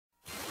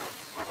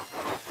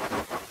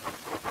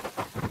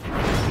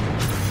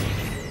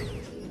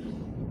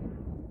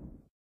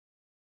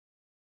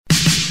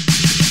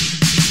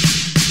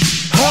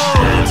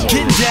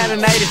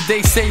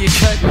they say you're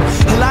cutting.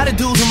 A lot of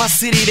dudes in my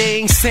city, they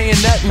ain't saying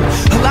nothing.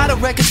 A lot of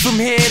records from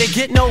here, they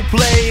get no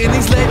play. And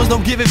these labels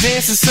don't give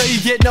advances, so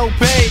you get no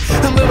pay.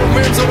 Them little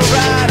rims on the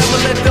ride, I'ma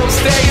let those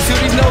stay. So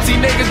these nosy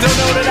niggas don't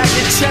know that I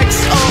get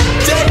checks all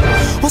day.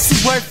 What's the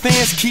word?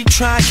 Fans keep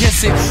trying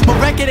guess it. My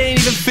record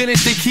ain't even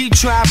finished, they keep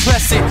trying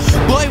press it.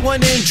 Boy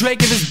wondering Drake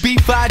if it's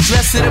beef, I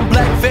address it. And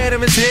Black Phantom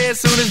is here,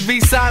 soon as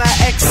V-Sign I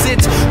exit.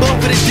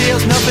 Both of the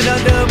deals, nothing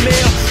under a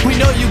meal. We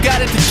know you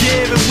got it to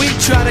give, and we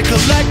try to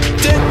collect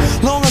it.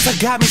 Long as I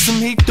got me some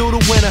heat through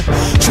the winter.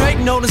 Drake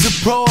known as a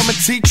pro, I'ma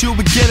teach you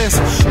beginners.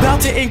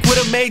 About to ink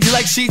with a major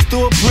like sheets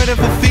through a printer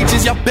for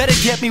features. Y'all better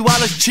get me while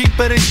it's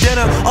cheaper than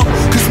dinner. Oh,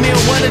 cause me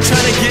and Wonder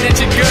trying to get at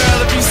your girl.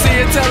 If you see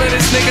her, tell her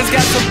this nigga's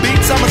got some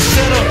beats, I'm a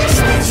sinner.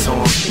 Stance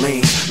on,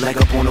 lean, leg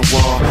up on the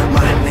wall.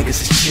 My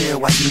niggas is chill,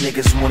 why you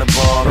niggas wanna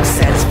ball? I'm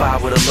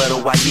satisfied with a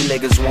little, why you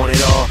niggas want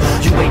it all?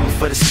 You waiting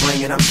for the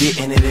spring and I'm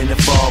getting it in the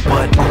fall.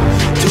 But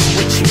do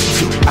what you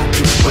do, I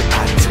do what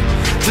I do.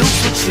 Do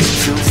what you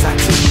do, I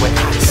do what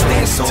I do.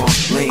 Stance on,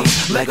 lean,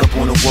 leg up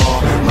on the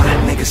wall. My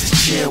niggas is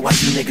chill, why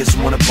you niggas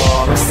wanna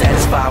ball? I'm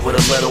satisfied with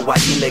a little, why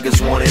you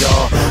niggas want it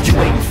all? You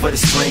waiting for the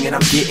spring and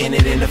I'm getting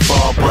it in the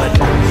fall. But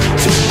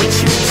do what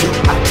you do,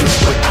 I do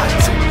what I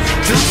do.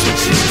 Do what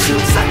you do,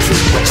 I do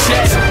what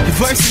I do. The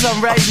verses I'm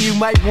writing, you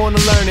might wanna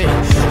learn it.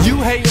 You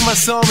hating my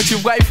song, but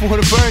your wife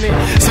wanna burn it.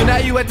 So now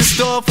you at the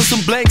store for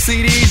some blank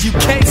CDs. You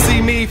can't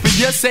see me, for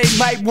your sake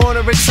might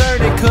wanna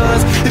return it.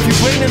 Cause if you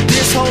bring them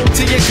this home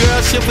to your girl,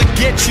 she'll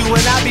forget you,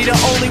 and I'll be the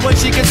only one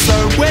she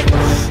concerned with.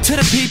 To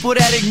the people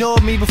that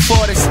ignored me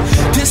before this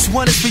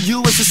one is for you,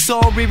 it's a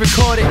song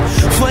re-recorded.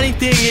 Funny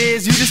thing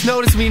is, you just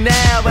noticed me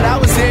now, but I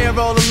was here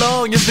all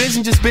along, your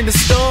vision just been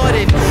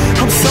distorted.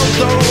 I'm so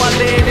thorough, I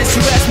live this.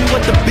 You asked me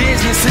what the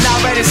business, and I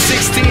read it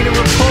 16 and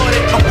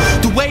reported.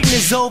 The waiting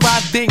is over,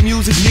 I think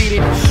music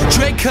needed.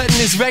 Drake cutting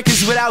his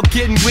records without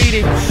getting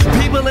weeded.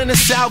 People in the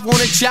South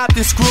want it chopped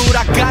and screwed.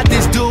 I got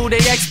this dude,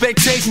 they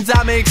expectations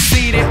I'ma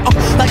exceed it.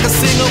 Like a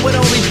singer with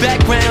only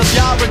backgrounds,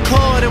 y'all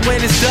record, and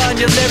when it's done,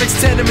 your lyrics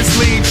tend to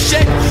mislead.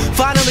 Shit,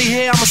 finally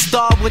here, I'ma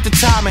start with the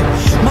timing.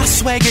 My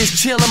swagger is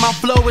chillin', my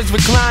flow is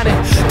reclining.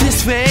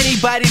 This for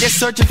anybody that's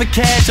searching for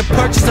cash or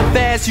purchasing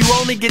fast. You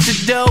only get the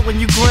dough when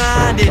you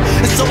grind it.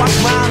 And so I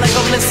grind like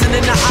I'm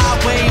listening to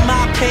highway.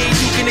 My pain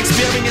you can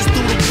experience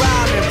through the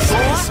rhyming.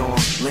 Stance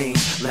on, lean,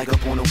 leg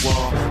up on the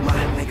wall. My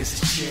niggas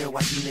is chill,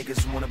 why you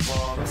niggas wanna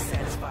ball? I'm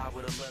satisfied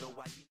with a little,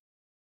 why you